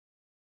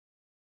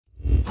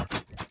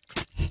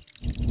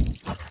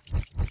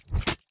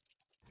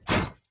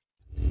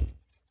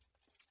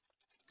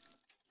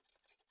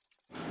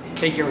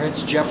Hey Gear,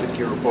 it's Jeff with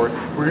Gear Report.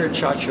 We're here at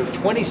SHOT Show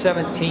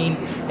 2017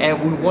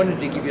 and we wanted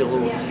to give you a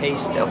little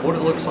taste of what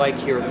it looks like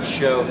here at the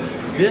show.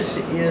 This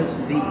is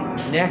the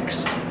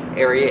next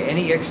area,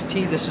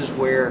 NEXT. This is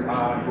where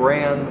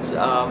brands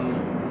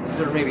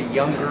that are maybe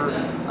younger,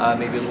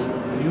 maybe a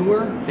little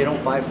newer, they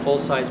don't buy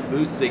full-size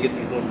boots. They get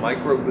these little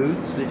micro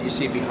boots that you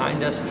see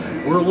behind us.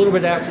 We're a little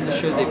bit after the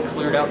show. They've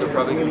cleared out. They're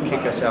probably going to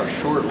kick us out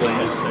shortly.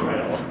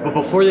 But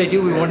before they do,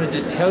 we wanted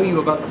to tell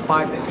you about the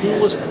 5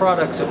 coolest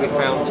products that we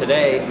found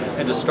today.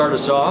 And to start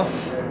us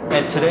off,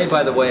 and today,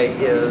 by the way,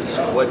 is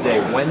what day?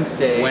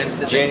 Wednesday.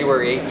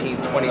 January 18,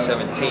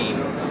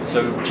 2017.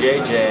 So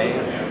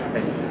JJ.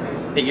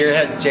 The Gear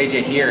has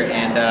JJ here,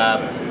 and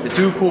the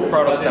 2 cool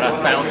products that I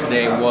found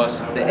today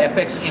was the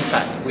FX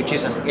Impact, which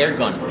is an air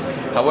gun.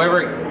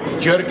 However,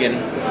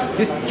 Jürgen,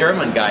 this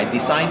German guy,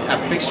 designed a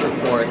fixture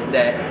for it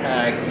that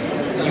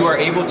you are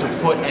able to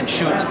put and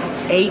shoot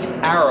 8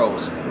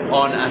 arrows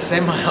on a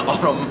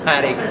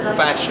semi-automatic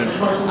fashion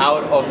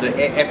out of the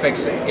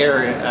FX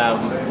air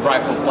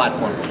rifle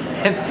platform.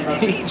 And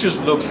it just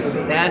looks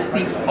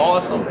nasty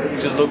awesome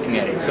just looking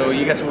at it. So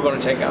you guys were going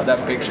to check out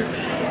that picture.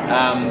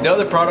 The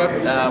other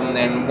product,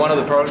 and one of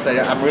the products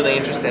that I'm really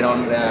interested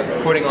on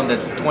putting on the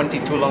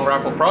 22 long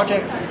rifle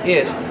project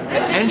is the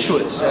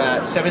Anschütz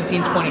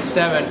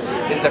 1727.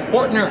 It's the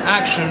Fortner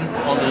action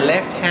on the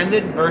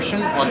left-handed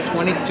version on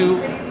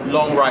 22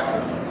 long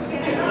rifle.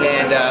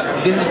 And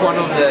this is one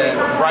of the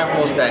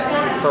rifles that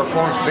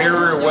performs very,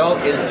 very well.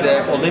 Is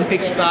the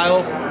Olympic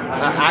style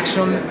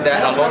action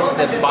that a lot of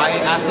the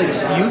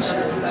biathletes use.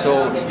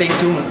 So stay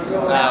tuned.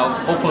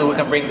 Hopefully we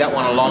can bring that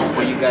one along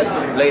for you guys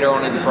later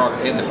on in the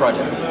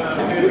project.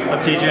 I'm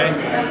TJ.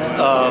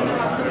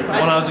 The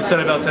one I was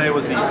excited about today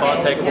was the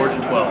Fostech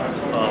Origin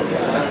 12.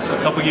 A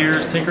couple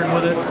years tinkering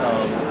with it.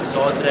 I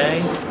saw it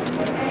today.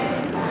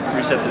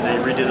 They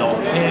redid all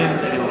the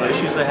pins, any little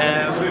issues they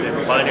have. They have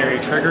a binary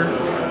trigger.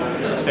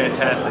 It's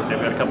fantastic. They've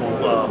got a couple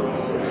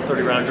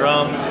 30-round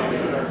drums.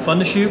 Fun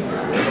to shoot. I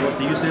don't know what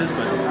the use is,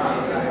 but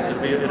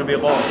it'll be a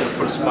ball. It'll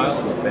put a smile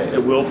on my face.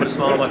 It will put a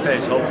smile on my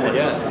face, hopefully.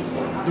 Yeah.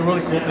 The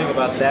really cool thing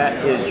about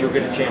that is you'll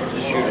get a chance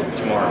to shoot it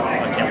tomorrow.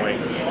 I can't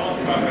wait.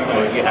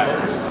 Well, you have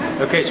to.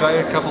 Okay, so I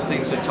had a couple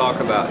things to talk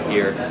about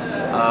here.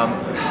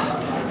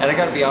 And I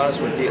gotta be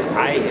honest with you,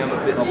 I am a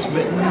bit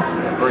smitten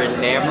or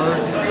enamored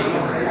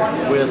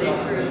with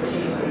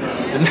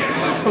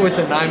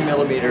the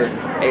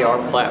 9mm AR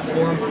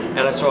platform. And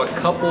I saw a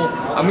couple,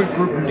 I'm gonna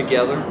group them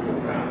together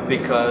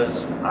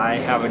because I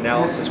have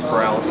analysis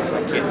paralysis.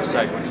 I can't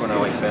decide which one I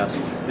like best.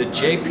 The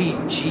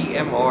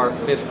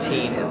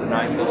GMR-15 is a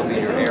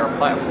 9mm AR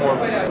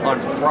platform. On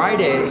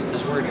Friday,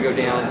 we're gonna go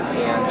down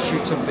and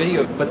shoot some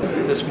video, but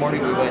this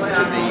morning we went to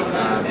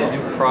the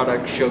new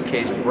product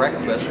showcase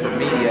breakfast for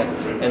media,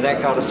 and that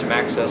got us some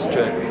access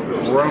to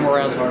roam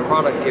around the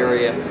product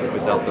area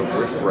without the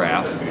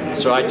riffraff.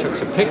 So I took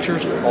some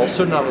pictures,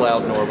 also not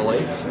allowed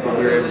normally, but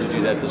we were able to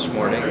do that this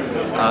morning,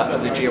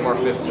 of the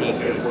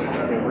GMR-15. It looked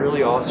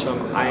really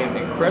awesome. I am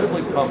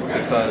incredibly pumped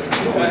because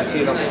we're going to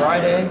see it on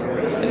Friday,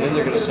 and then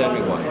they're going to send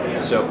me one.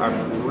 So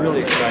I'm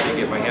really excited to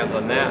get my hands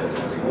on that.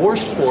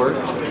 Warsport,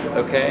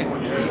 okay,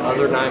 the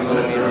other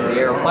 9mm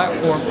AR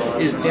platform,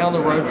 is down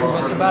the road from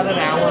us about an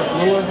hour, a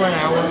little over an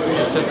hour,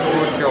 in Central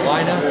North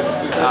Carolina.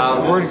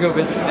 We're going to go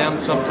visit them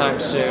sometime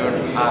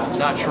soon.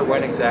 Not sure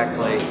when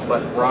exactly,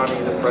 but Ronnie,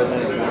 the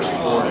president of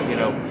Warsport, you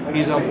know,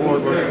 he's on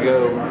board. We're going to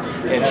go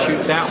and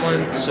shoot that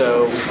one.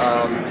 So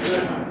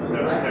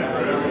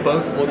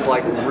both look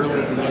like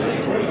really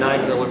neat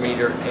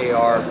 9mm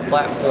AR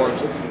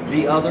platforms.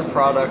 The other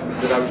product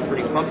that I was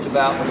pretty pumped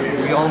about,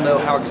 we all know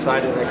how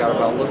excited I got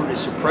about Liberty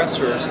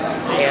suppressors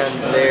and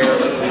their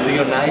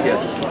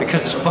Leonidas,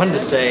 because it's fun to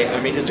say. I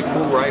mean, it's a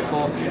cool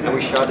rifle, and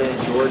we shot it in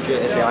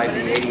Georgia at the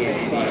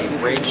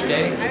ID88 range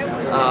day.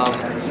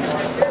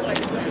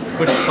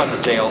 But it's fun to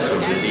say also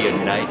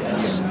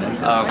Leonidas.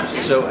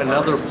 So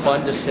another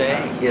fun to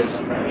say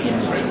is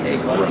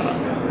Integra,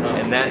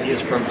 and that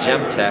is from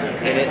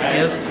Gemtech, and it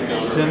is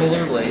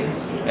similarly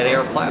an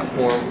AR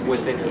platform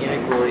with an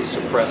integrally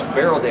suppressed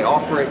barrel. They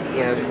offer it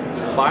in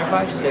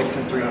 5.56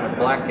 and 300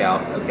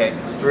 blackout. Okay,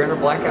 300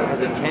 blackout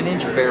has a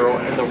 10-inch barrel,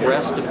 and the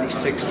rest of the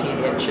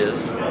 16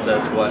 inches, so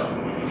that's what,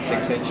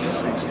 6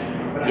 inches,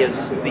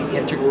 is the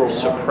integral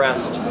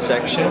suppressed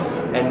section.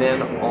 And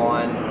then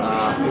on,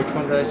 which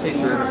one did I say,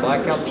 300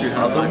 blackout? The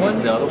other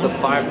one, the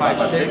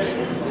 5.56,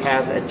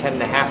 has a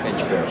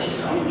 10.5-inch barrel.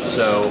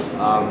 So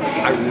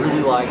I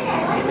really like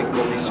the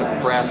integrally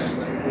suppressed.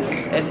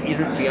 And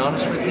to be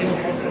honest with you,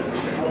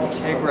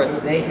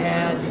 Integra, they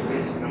had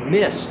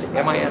Mist,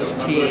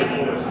 M-I-S-T.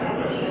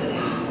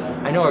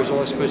 I know I was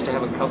only supposed to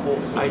have a couple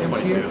items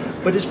here,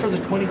 but it's for the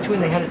 22,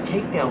 and they had a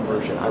takedown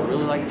version. I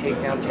really like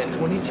takedown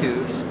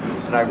 1022s,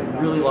 and I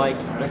really like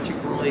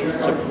integrally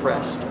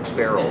suppressed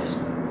barrels,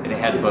 and it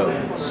had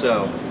both.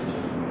 So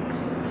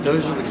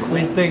those are the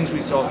cool things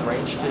we saw at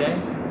range today.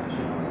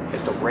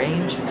 At the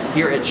range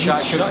here at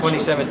SHOT Show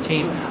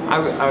 2017. I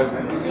was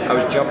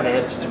jumping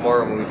ahead to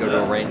tomorrow when we go to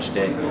a range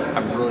day.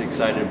 I'm really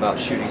excited about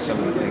shooting some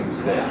of the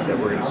things that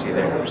we're going to see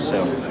there.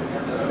 So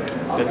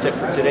That's it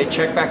for today.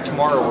 Check back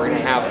tomorrow. We're going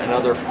to have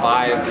another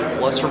 5,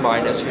 plus or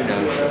minus, who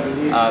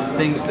knows,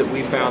 things that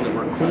we found that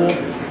were cool.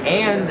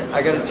 And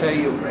I got to tell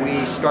you,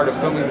 we started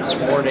filming this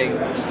morning,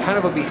 kind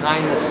of a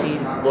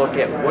behind-the-scenes look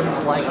at what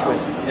it's like to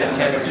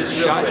attend a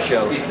SHOT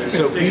Show.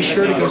 So be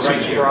sure to go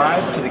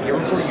subscribe to the Gear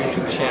Report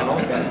YouTube channel,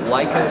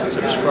 like us,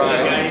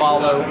 subscribe,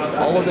 follow,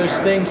 all of those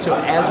things. So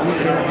as we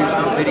introduce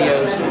more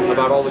videos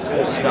about all the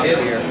cool stuff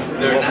here,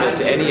 you won't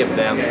miss any of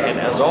them. And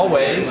as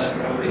always,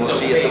 we'll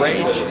see you at the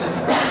range.